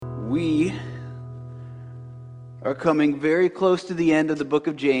We are coming very close to the end of the book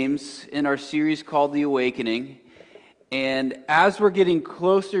of James in our series called The Awakening. And as we're getting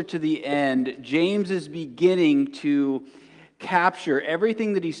closer to the end, James is beginning to capture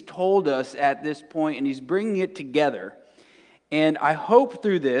everything that he's told us at this point, and he's bringing it together. And I hope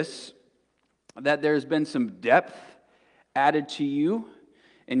through this that there's been some depth added to you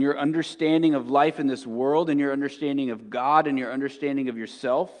in your understanding of life in this world, and your understanding of God, and your understanding of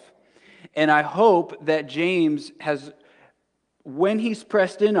yourself. And I hope that James has, when he's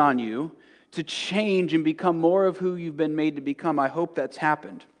pressed in on you to change and become more of who you've been made to become, I hope that's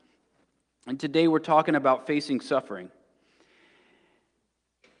happened. And today we're talking about facing suffering.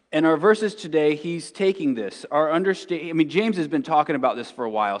 In our verses today, he's taking this. James has been talking about this for a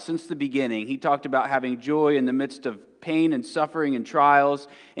while, since the beginning. He talked about having joy in the midst of pain and suffering and trials,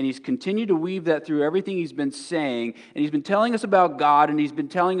 and he's continued to weave that through everything he's been saying, and he's been telling us about God, and he's been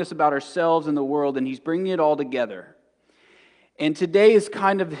telling us about ourselves and the world, and he's bringing it all together. And today is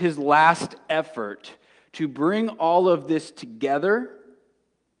kind of his last effort to bring all of this together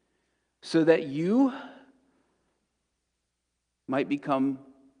so that you might become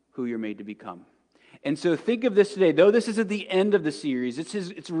who you're made to become. And so think of this today, though this is at the end of the series,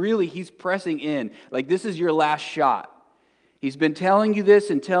 he's pressing in, like this is your last shot. He's been telling you this,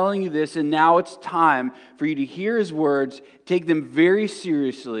 and now it's time for you to hear his words, take them very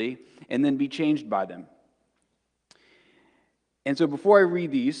seriously, and then be changed by them. And so before I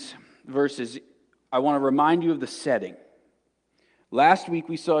read these verses, I want to remind you of the setting. Last week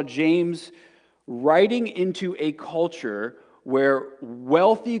we saw James writing into a culture where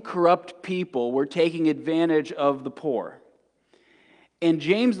wealthy, corrupt people were taking advantage of the poor. And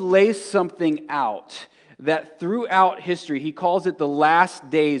James lays something out that throughout history, he calls it the last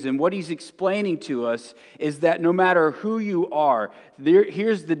days. And what he's explaining to us is that no matter who you are,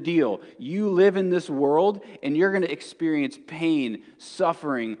 here's the deal. You live in this world, and you're going to experience pain,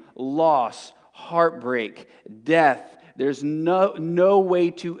 suffering, loss, heartbreak, death. There's no way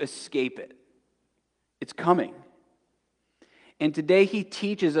to escape it. It's coming. And today he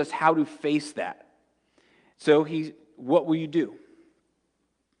teaches us how to face that. So what will you do?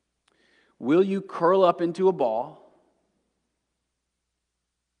 Will you curl up into a ball,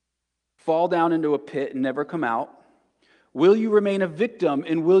 fall down into a pit and never come out? Will you remain a victim,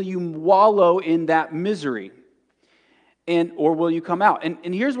 and will you wallow in that misery? Or will you come out?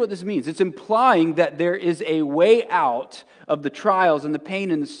 And here's what this means. It's implying that there is a way out of the trials and the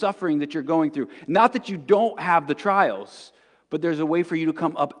pain and the suffering that you're going through. Not that you don't have the trials, but there's a way for you to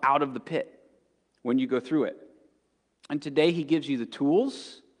come up out of the pit when you go through it. And today he gives you the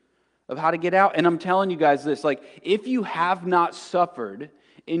tools of how to get out. And I'm telling you guys this, if you have not suffered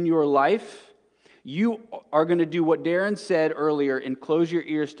in your life, you are going to do what Darren said earlier and close your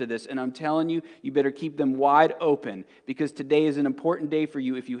ears to this. And I'm telling you, you better keep them wide open, because today is an important day for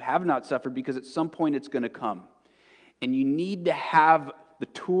you if you have not suffered, because at some point it's going to come. And you need to have the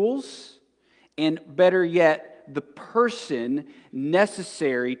tools, and better yet, the person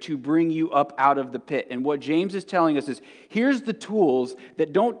necessary to bring you up out of the pit. And what James is telling us is, here's the tools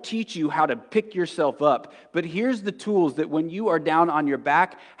that don't teach you how to pick yourself up, but here's the tools that when you are down on your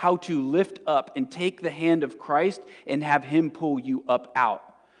back, how to lift up and take the hand of Christ and have him pull you up out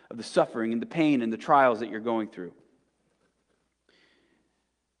of the suffering and the pain and the trials that you're going through.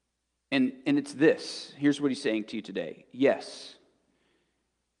 And it's this. Here's what he's saying to you today. Yes,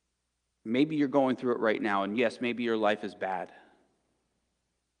 maybe you're going through it right now, and yes, maybe your life is bad.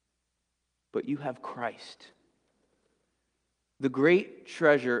 But you have Christ, the great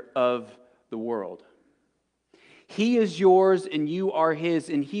treasure of the world. He is yours, and you are his,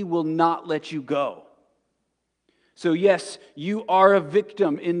 and he will not let you go. So yes, you are a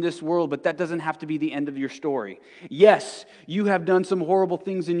victim in this world, but that doesn't have to be the end of your story. Yes, you have done some horrible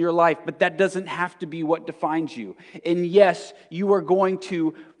things in your life, but that doesn't have to be what defines you. And yes, you are going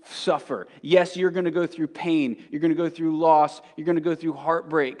to suffer. Yes, you're going to go through pain. You're going to go through loss. You're going to go through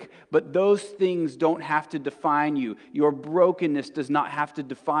heartbreak. But those things don't have to define you. Your brokenness does not have to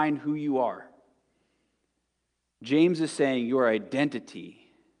define who you are. James is saying your identity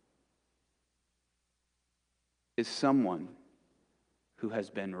is someone who has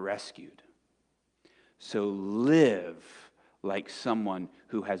been rescued. So live like someone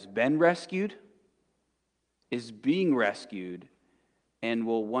who has been rescued, is being rescued, and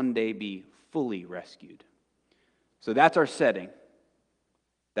will one day be fully rescued. So that's our setting.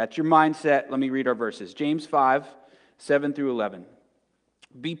 That's your mindset. Let me read our verses. James 5, 7 through 11.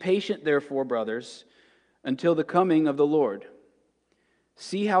 Be patient, therefore, brothers, until the coming of the Lord.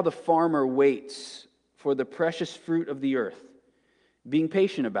 See how the farmer waits for the precious fruit of the earth, being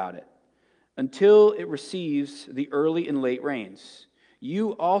patient about it, until it receives the early and late rains.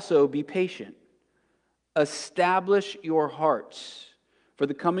 You also be patient. Establish your hearts, for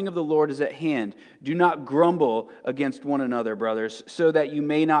the coming of the Lord is at hand. Do not grumble against one another, brothers, so that you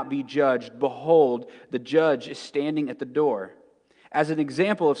may not be judged. Behold, the judge is standing at the door. As an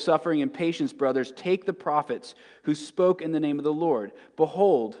example of suffering and patience, brothers, take the prophets who spoke in the name of the Lord.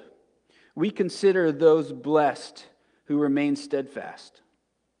 Behold, we consider those blessed who remain steadfast.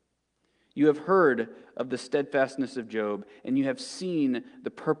 You have heard of the steadfastness of Job, and you have seen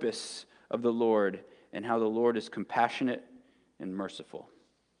the purpose of the Lord, and how the Lord is compassionate and merciful.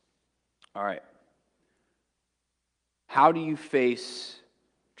 All right. How do you face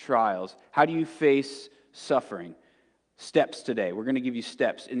trials? How do you face suffering? Steps today. We're going to give you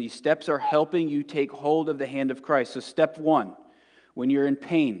steps, and these steps are helping you take hold of the hand of Christ. So step one, when you're in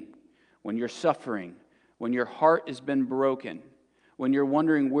pain, when you're suffering, when your heart has been broken, when you're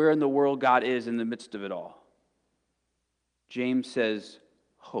wondering where in the world God is in the midst of it all, James says,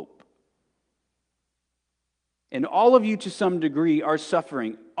 hope. And all of you to some degree are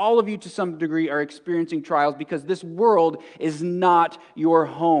suffering. All of you to some degree are experiencing trials because this world is not your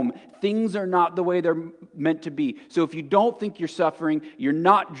home. Things are not the way they're meant to be. So if you don't think you're suffering, you're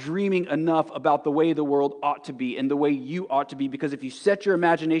not dreaming enough about the way the world ought to be and the way you ought to be, because if you set your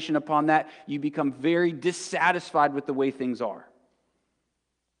imagination upon that, you become very dissatisfied with the way things are.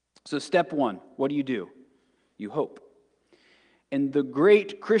 So step one, what do? You hope. And the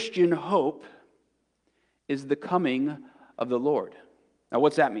great Christian hope is the coming of the Lord. Now,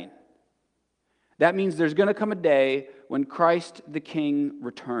 what's that mean? That means there's going to come a day when Christ the King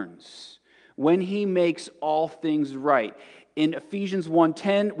returns, when he makes all things right. In Ephesians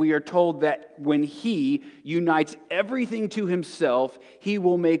 1:10, we are told that when he unites everything to himself, he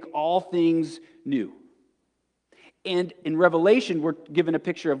will make all things new. And in Revelation, we're given a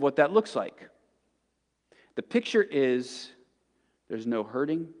picture of what that looks like. The picture is there's no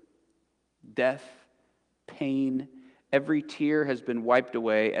hurting, death, pain. Every tear has been wiped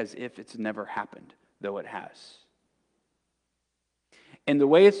away as if it's never happened, though it has. And the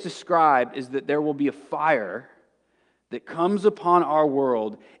way it's described is that there will be a fire that comes upon our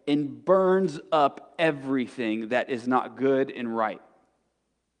world and burns up everything that is not good and right.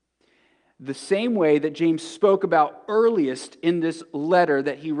 The same way that James spoke about earliest in this letter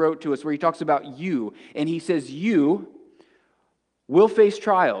that he wrote to us, where he talks about you, and he says, you will face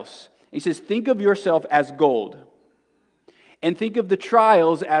trials. He says, think of yourself as gold, and think of the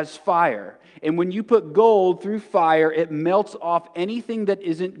trials as fire. And when you put gold through fire, it melts off anything that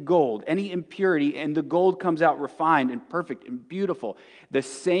isn't gold, any impurity, and the gold comes out refined and perfect and beautiful. The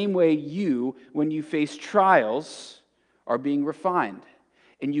same way you, when you face trials, are being refined.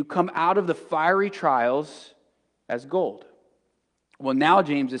 And you come out of the fiery trials as gold. Well, now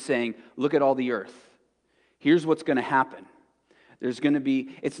James is saying, look at all the earth. Here's what's going to happen. There's going to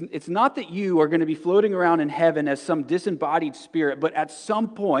be, it's not that you are going to be floating around in heaven as some disembodied spirit, but at some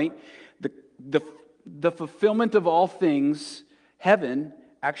point, the fulfillment of all things, heaven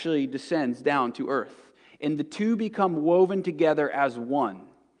actually descends down to earth. And the two become woven together as one.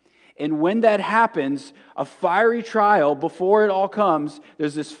 And when that happens, a fiery trial, before it all comes,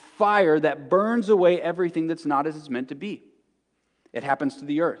 there's this fire that burns away everything that's not as it's meant to be. It happens to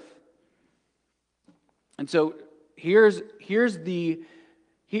the earth. And so here's the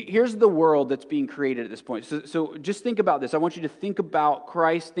world that's being created at this point. So just think about this. I want you to think about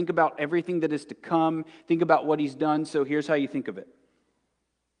Christ. Think about everything that is to come. Think about what he's done. So here's how you think of it.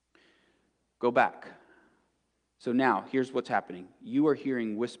 Go back. So now, here's what's happening. You are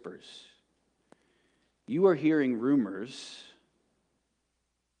hearing whispers. You are hearing rumors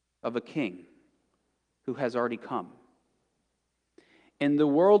of a king who has already come. And the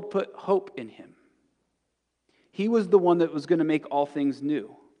world put hope in him. He was the one that was going to make all things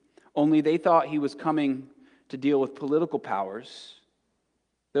new. Only they thought he was coming to deal with political powers,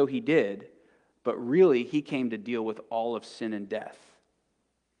 though he did, but really he came to deal with all of sin and death.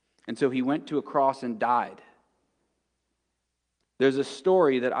 And so he went to a cross and died. There's a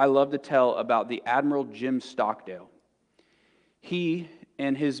story that I love to tell about the Admiral Jim Stockdale. He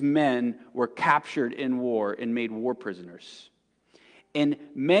and his men were captured in war and made war prisoners. And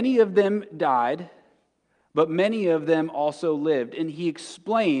many of them died, but many of them also lived. And he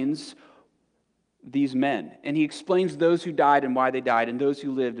explains these men. And he explains those who died and why they died, and those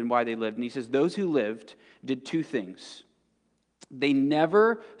who lived and why they lived. And he says those who lived did two things. They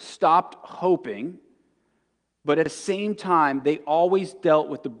never stopped hoping, but at the same time, they always dealt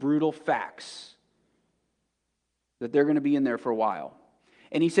with the brutal facts that they're going to be in there for a while.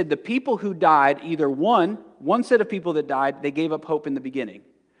 And he said the people who died, either one set of people that died, they gave up hope in the beginning.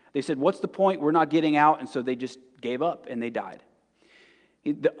 They said, what's the point? We're not getting out. And so they just gave up and they died.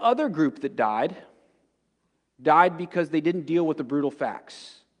 The other group that died because they didn't deal with the brutal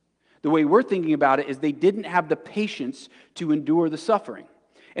facts. The way we're thinking about it is they didn't have the patience to endure the suffering.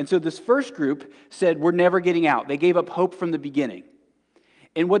 And so this first group said, we're never getting out. They gave up hope from the beginning.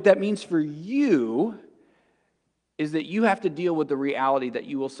 And what that means for you is that you have to deal with the reality that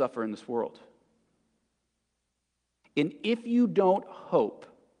you will suffer in this world. And if you don't hope,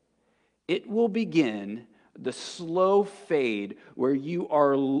 it will begin the slow fade where you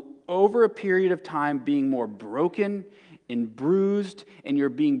are over a period of time being more broken and bruised, and you're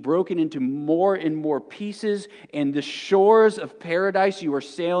being broken into more and more pieces, and the shores of paradise you are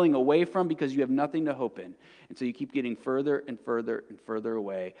sailing away from because you have nothing to hope in. And so you keep getting further and further and further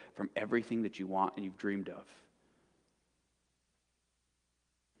away from everything that you want and you've dreamed of.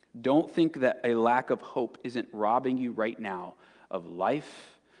 Don't think that a lack of hope isn't robbing you right now of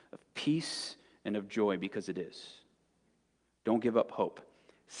life, of peace, and of joy, because it is. Don't give up hope.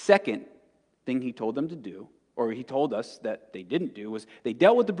 Second thing he told them to do, or he told us that they didn't do, was they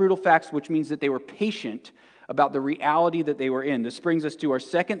dealt with the brutal facts, which means that they were patient about the reality that they were in. This brings us to our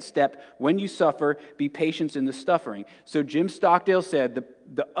second step. When you suffer, be patient in the suffering. So Jim Stockdale said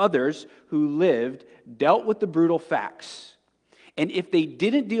the others who lived dealt with the brutal facts. And if they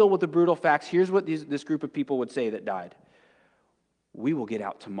didn't deal with the brutal facts, here's what this group of people would say that died. We will get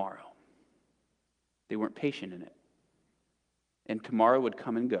out tomorrow. They weren't patient in it. And tomorrow would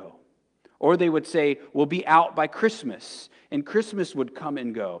come and go. Or they would say, we'll be out by Christmas, and Christmas would come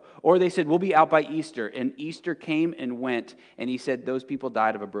and go. Or they said, we'll be out by Easter, and Easter came and went, and he said those people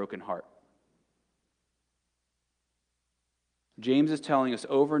died of a broken heart. James is telling us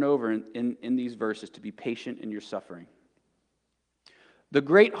over and over in these verses to be patient in your suffering. The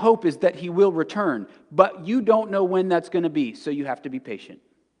great hope is that he will return, but you don't know when that's going to be, so you have to be patient.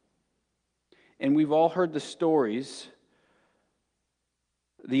 And we've all heard the stories,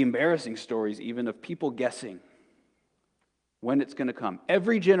 the embarrassing stories even, of people guessing when it's going to come.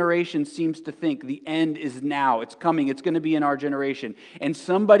 Every generation seems to think the end is now. It's coming. It's going to be in our generation. And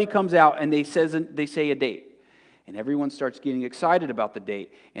somebody comes out and they say a date. And everyone starts getting excited about the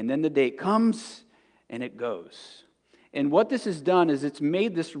date. And then the date comes and it goes. And what this has done is it's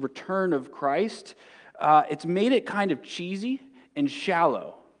made this return of Christ, it's made it kind of cheesy and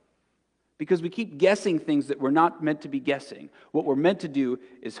shallow. Because we keep guessing things that we're not meant to be guessing. What we're meant to do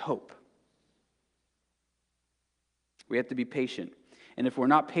is hope. We have to be patient. And if we're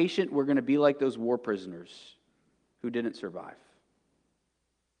not patient, we're going to be like those war prisoners who didn't survive.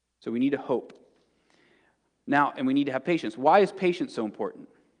 So we need to hope. Now, and we need to have patience. Why is patience so important?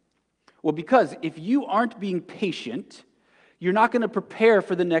 Well, because if you aren't being patient, you're not going to prepare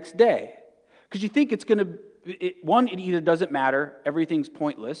for the next day. Because you think it's going to... it either doesn't matter, everything's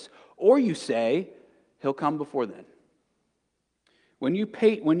pointless, or you say, he'll come before then. When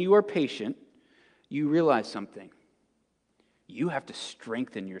you are patient, you realize something. You have to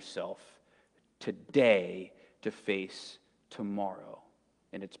strengthen yourself today to face tomorrow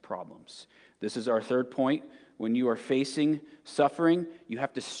and its problems. This is our third point. When you are facing suffering, you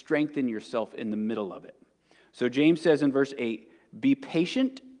have to strengthen yourself in the middle of it. So James says in verse 8, be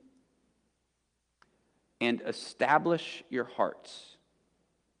patient and establish your hearts.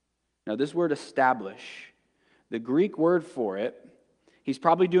 Now this word establish, the Greek word for it, he's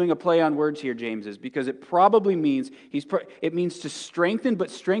probably doing a play on words here, James is, because it probably means, it means to strengthen,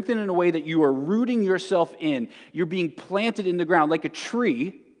 but strengthen in a way that you are rooting yourself in. You're being planted in the ground like a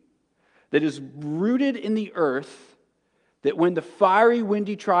tree that is rooted in the earth, that when the fiery,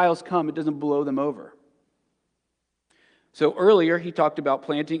 windy trials come, it doesn't blow them over. So earlier he talked about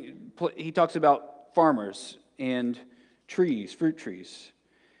he talks about farmers and trees, fruit trees.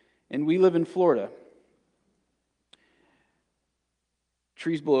 And we live in Florida.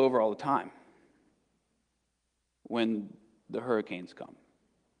 Trees blow over all the time when the hurricanes come.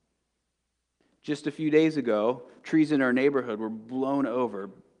 Just a few days ago, trees in our neighborhood were blown over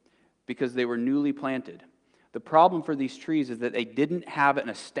because they were newly planted. The problem for these trees is that they didn't have an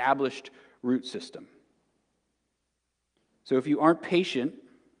established root system. So if you aren't patient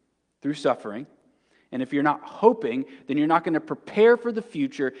through suffering, and if you're not hoping, then you're not going to prepare for the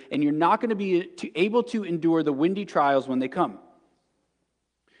future, and you're not going to be able to endure the windy trials when they come.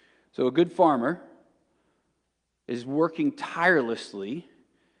 So a good farmer is working tirelessly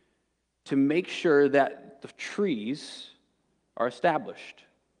to make sure that the trees are established.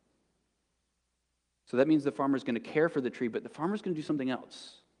 So that means the farmer is going to care for the tree, but the farmer is going to do something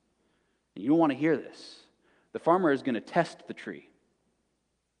else. And you don't want to hear this. The farmer is going to test the tree.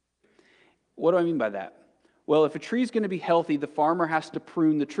 What do I mean by that? Well, if a tree is going to be healthy, the farmer has to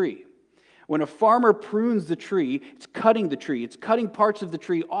prune the tree. When a farmer prunes the tree, it's cutting the tree. It's cutting parts of the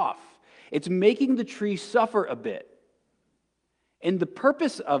tree off. It's making the tree suffer a bit. And the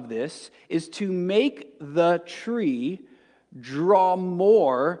purpose of this is to make the tree draw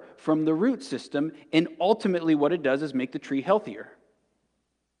more from the root system, and ultimately what it does is make the tree healthier.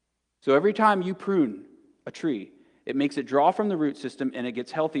 So every time you prune a tree, it makes it draw from the root system and it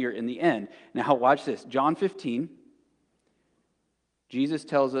gets healthier in the end. Now watch this. John 15, Jesus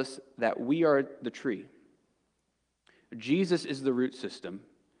tells us that we are the tree. Jesus is the root system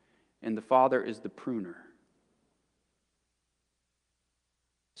and the Father is the pruner.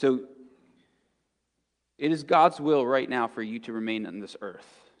 So it is God's will right now for you to remain on this earth.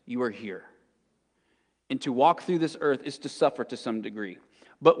 You are here. And to walk through this earth is to suffer to some degree.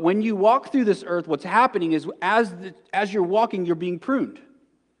 But when you walk through this earth, what's happening is as you're walking, you're being pruned.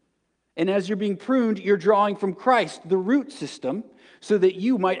 And as you're being pruned, you're drawing from Christ, the root system, so that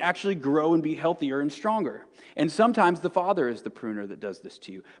you might actually grow and be healthier and stronger. And sometimes the Father is the pruner that does this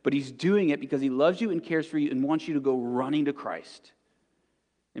to you. But He's doing it because He loves you and cares for you and wants you to go running to Christ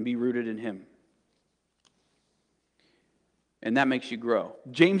and be rooted in Him. And that makes you grow.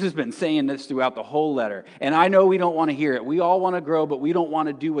 James has been saying this throughout the whole letter. And I know we don't want to hear it. We all want to grow, but we don't want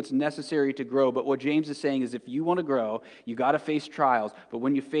to do what's necessary to grow. But what James is saying is if you want to grow, you got to face trials. But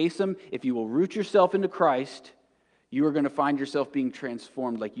when you face them, if you will root yourself into Christ, you are going to find yourself being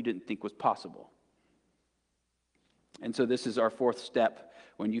transformed like you didn't think was possible. And so this is our fourth step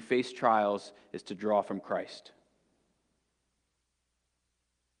when you face trials, is to draw from Christ.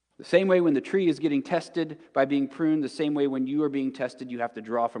 The same way when the tree is getting tested by being pruned, the same way when you are being tested, you have to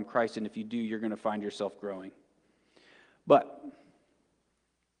draw from Christ, and if you do, you're going to find yourself growing. But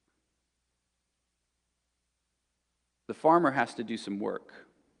the farmer has to do some work.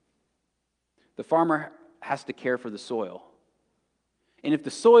 The farmer has to care for the soil. And if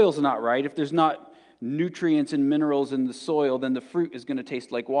the soil's not right, if there's not nutrients and minerals in the soil, then the fruit is going to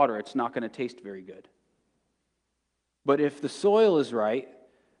taste like water. It's not going to taste very good. But if the soil is right,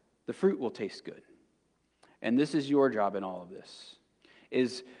 the fruit will taste good. And this is your job in all of this,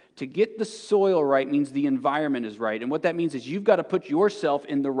 is to get the soil right means the environment is right. And what that means is you've got to put yourself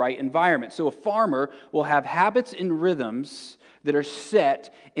in the right environment. So a farmer will have habits and rhythms that are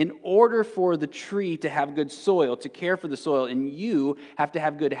set in order for the tree to have good soil, to care for the soil. And you have to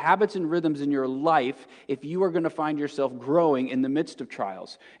have good habits and rhythms in your life if you are going to find yourself growing in the midst of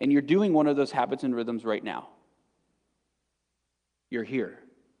trials. And you're doing one of those habits and rhythms right now. You're here.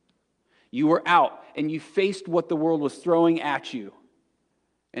 You were out and you faced what the world was throwing at you.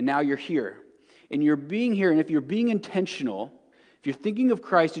 And now you're here. And you're being here, and if you're being intentional, if you're thinking of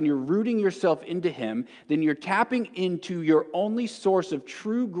Christ and you're rooting yourself into Him, then you're tapping into your only source of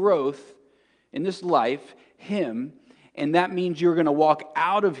true growth in this life, Him. And that means you're going to walk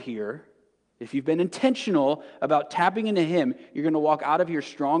out of here. If you've been intentional about tapping into Him, you're going to walk out of here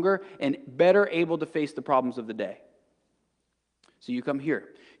stronger and better able to face the problems of the day. So you come here.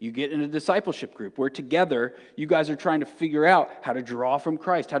 You get in a discipleship group where together you guys are trying to figure out how to draw from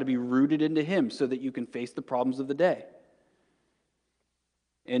Christ, how to be rooted into Him so that you can face the problems of the day.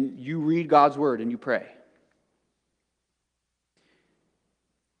 And you read God's Word and you pray.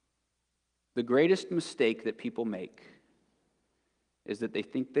 The greatest mistake that people make is that they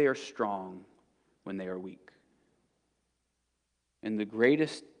think they are strong when they are weak. And the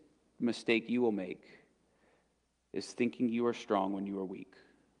greatest mistake you will make is thinking you are strong when you are weak.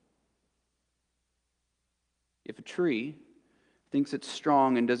 If a tree thinks it's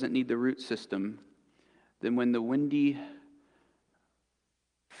strong and doesn't need the root system, then when the windy,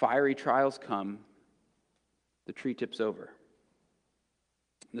 fiery trials come, the tree tips over.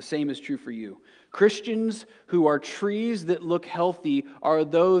 The same is true for you. Christians who are trees that look healthy are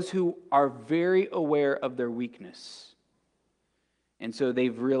those who are very aware of their weakness. And so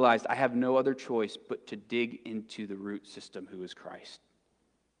they've realized, I have no other choice but to dig into the root system, who is Christ,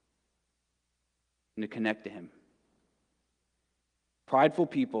 and to connect to Him. Prideful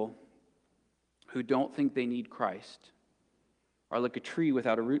people who don't think they need Christ are like a tree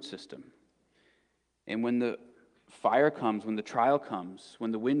without a root system. And when the fire comes, when the trial comes,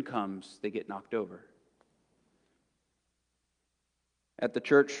 when the wind comes, they get knocked over. At the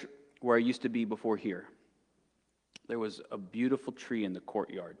church where I used to be before here, there was a beautiful tree in the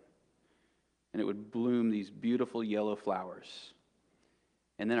courtyard. And it would bloom these beautiful yellow flowers.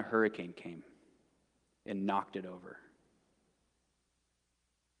 And then a hurricane came and knocked it over.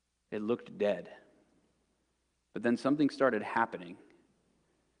 It looked dead. But then something started happening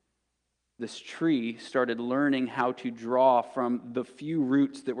this tree started learning how to draw from the few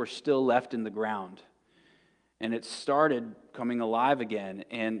roots that were still left in the ground. And it started coming alive again,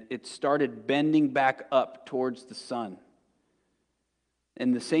 and it started bending back up towards the sun.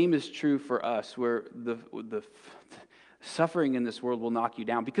 And the same is true for us, where the suffering in this world will knock you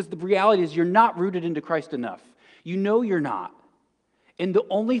down. Because the reality is you're not rooted into Christ enough. You know you're not. And the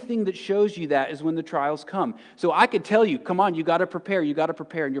only thing that shows you that is when the trials come. So I could tell you, come on, you got to prepare,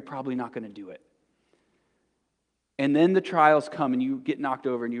 and you're probably not going to do it. And then the trials come, and you get knocked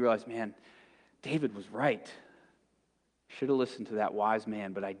over, and you realize, man, David was right. Should have listened to that wise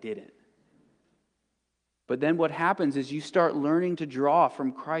man, but I didn't. But then what happens is you start learning to draw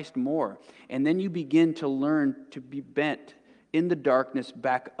from Christ more. And then you begin to learn to be bent in the darkness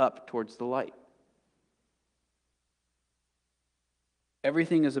back up towards the light.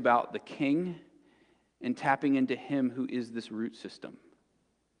 Everything is about the King and tapping into Him who is this root system.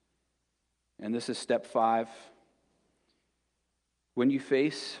 And this is step 5. When you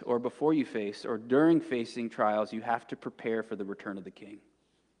face, or before you face, or during facing trials, you have to prepare for the return of the King.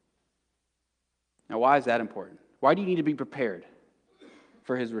 Now, why is that important? Why do you need to be prepared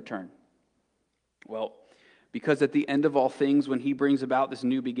for His return? Well, because at the end of all things, when He brings about this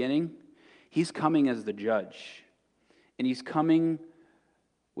new beginning, He's coming as the judge. And He's coming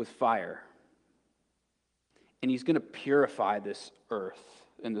with fire. And He's going to purify this earth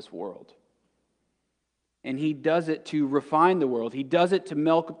and this world. And He does it to refine the world. He does it to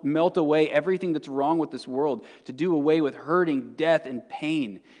melt away everything that's wrong with this world, to do away with hurting, death, and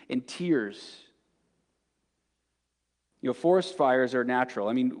pain, and tears. You know, forest fires are natural.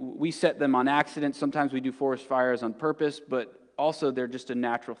 I mean, we set them on accident. Sometimes we do forest fires on purpose, but also they're just a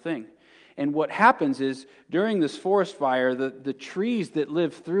natural thing. And what happens is, during this forest fire, the trees that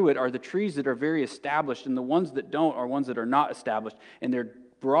live through it are the trees that are very established, and the ones that don't are ones that are not established, and they're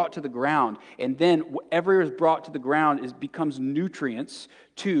brought to the ground. And then whatever is brought to the ground becomes nutrients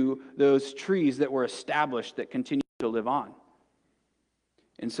to those trees that were established that continue to live on.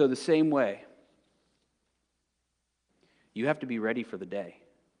 And so the same way, you have to be ready for the day.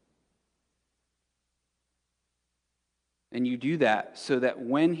 And you do that so that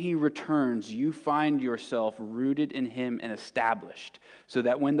when He returns, you find yourself rooted in Him and established, so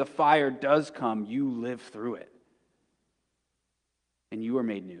that when the fire does come, you live through it. And you are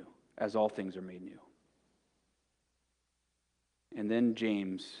made new, as all things are made new. And then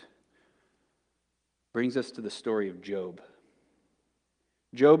James brings us to the story of Job.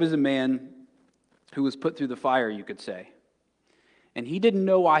 Job is a man who was put through the fire, you could say. And he didn't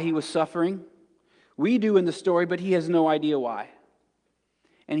know why he was suffering. We do in the story, but he has no idea why.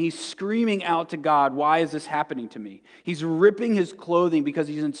 And he's screaming out to God, why is this happening to me? He's ripping his clothing because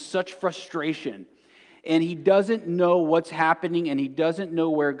he's in such frustration. And he doesn't know what's happening, and he doesn't know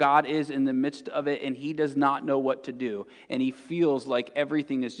where God is in the midst of it, and he does not know what to do. And he feels like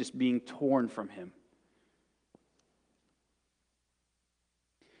everything is just being torn from him.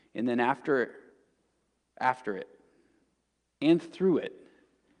 And then after it, and through it,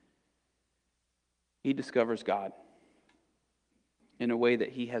 he discovers God in a way that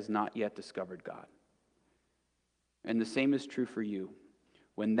he has not yet discovered God. And the same is true for you.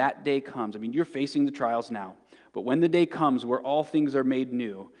 When that day comes, I mean, you're facing the trials now, but when the day comes where all things are made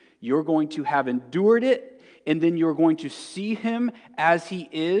new, you're going to have endured it, and then you're going to see Him as He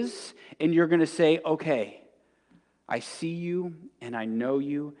is, and you're going to say, okay, I see you, and I know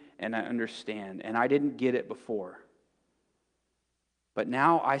you, and I understand, and I didn't get it before. But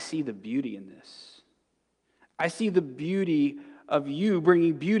now I see the beauty in this. I see the beauty of you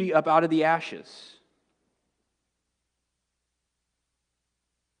bringing beauty up out of the ashes.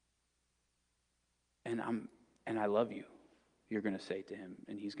 And I love you, you're going to say to Him,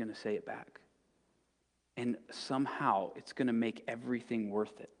 and He's going to say it back. And somehow it's going to make everything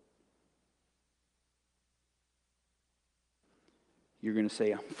worth it. You're going to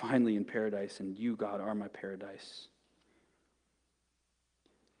say, I'm finally in paradise, and you, God, are my paradise.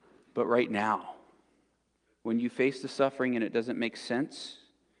 But right now, when you face the suffering and it doesn't make sense,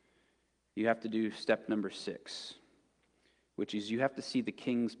 you have to do step number 6, which is you have to see the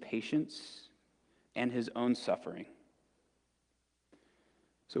King's patience and His own suffering.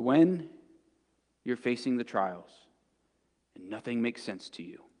 So when you're facing the trials and nothing makes sense to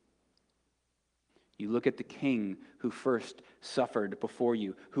you, you look at the King who first suffered before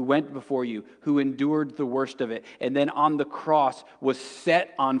you, who went before you, who endured the worst of it, and then on the cross was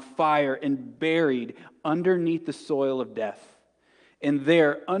set on fire and buried underneath the soil of death. And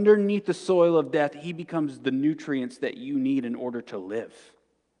there, underneath the soil of death, He becomes the nutrients that you need in order to live.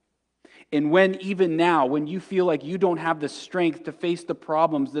 And when even now, when you feel like you don't have the strength to face the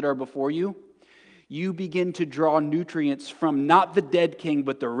problems that are before you, you begin to draw nutrients from not the dead king,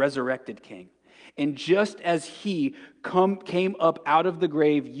 but the resurrected king. And just as he came up out of the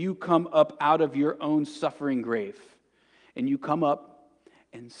grave, you come up out of your own suffering grave. And you come up,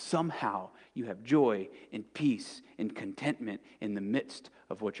 and somehow you have joy and peace and contentment in the midst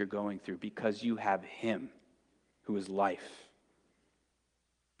of what you're going through because you have him who is life.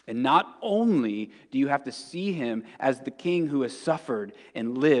 And not only do you have to see him as the king who has suffered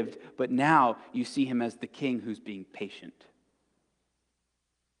and lived, but now you see him as the king who's being patient.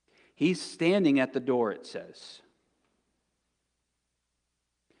 He's standing at the door, it says.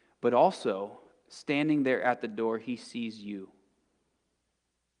 But also, standing there at the door, he sees you.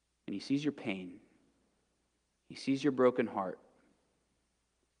 And he sees your pain. He sees your broken heart.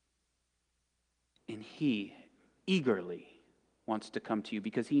 And he eagerly wants to come to you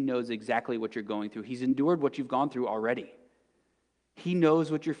because he knows exactly what you're going through. He's endured what you've gone through already. He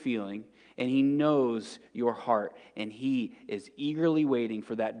knows what you're feeling, and he knows your heart, and he is eagerly waiting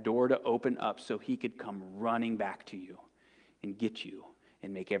for that door to open up so he could come running back to you and get you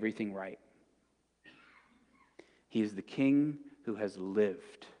and make everything right. He is the king who has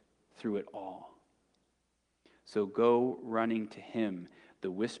lived through it all. So go running to him.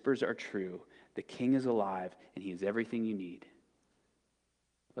 The whispers are true. The king is alive, and he is everything you need.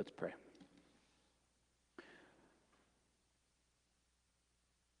 Let's pray.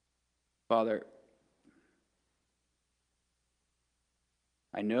 Father,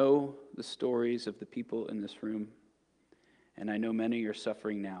 I know the stories of the people in this room, and I know many are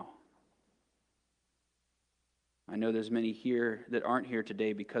suffering now. I know there's many here that aren't here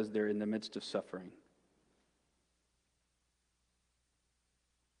today because they're in the midst of suffering.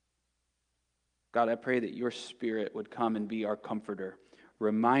 God, I pray that your Spirit would come and be our comforter,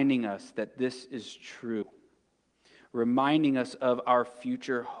 reminding us that this is true, reminding us of our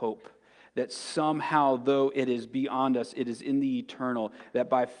future hope, that somehow, though it is beyond us, it is in the eternal, that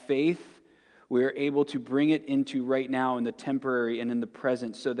by faith we are able to bring it into right now in the temporary and in the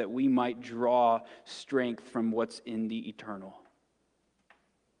present so that we might draw strength from what's in the eternal.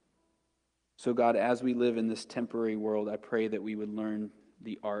 So God, as we live in this temporary world, I pray that we would learn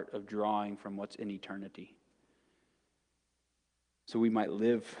the art of drawing from what's in eternity, so we might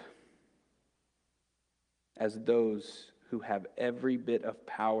live as those who have every bit of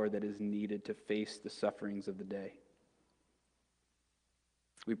power that is needed to face the sufferings of the day.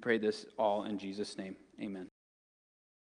 We pray this all in Jesus' name. Amen.